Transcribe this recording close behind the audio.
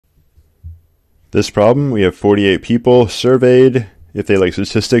This problem, we have 48 people surveyed if they like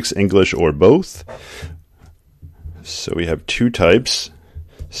statistics, English, or both. So we have two types,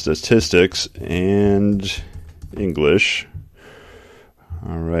 statistics and English.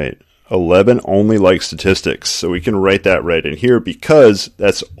 All right, 11 only like statistics. So we can write that right in here because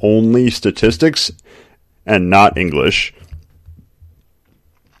that's only statistics and not English.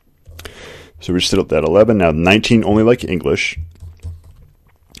 So we're still at that 11. Now 19 only like English.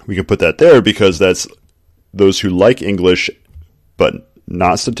 We can put that there because that's those who like English but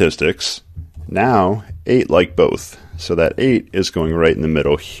not statistics. Now 8 like both. So that 8 is going right in the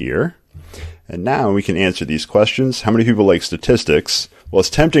middle here. And now we can answer these questions. How many people like statistics? Well, it's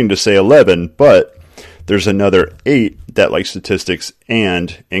tempting to say 11, but there's another 8 that like statistics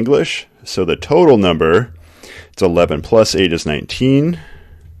and English. So the total number, it's 11 plus 8 is 19.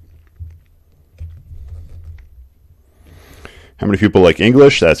 How many people like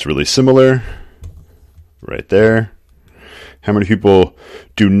English? That's really similar. Right there. How many people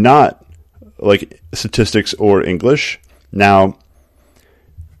do not like statistics or English? Now,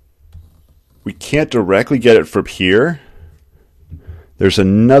 we can't directly get it from here. There's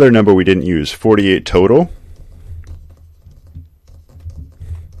another number we didn't use, 48 total.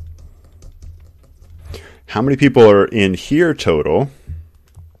 How many people are in here total?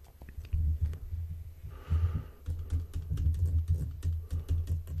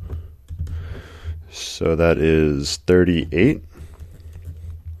 So that is 38.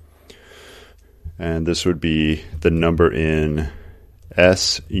 And this would be the number in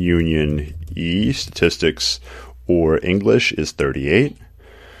S union E, statistics or English, is 38.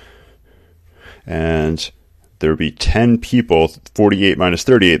 And there would be 10 people, 48 minus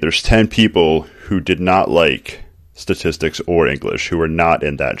 38, there's 10 people who did not like statistics or English, who are not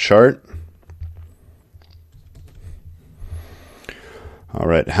in that chart. All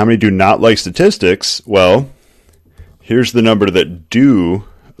right, how many do not like statistics? Well, here's the number that do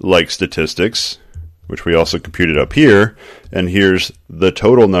like statistics, which we also computed up here, and here's the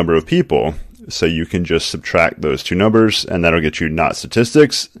total number of people. So you can just subtract those two numbers, and that'll get you not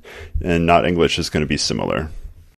statistics, and not English is going to be similar.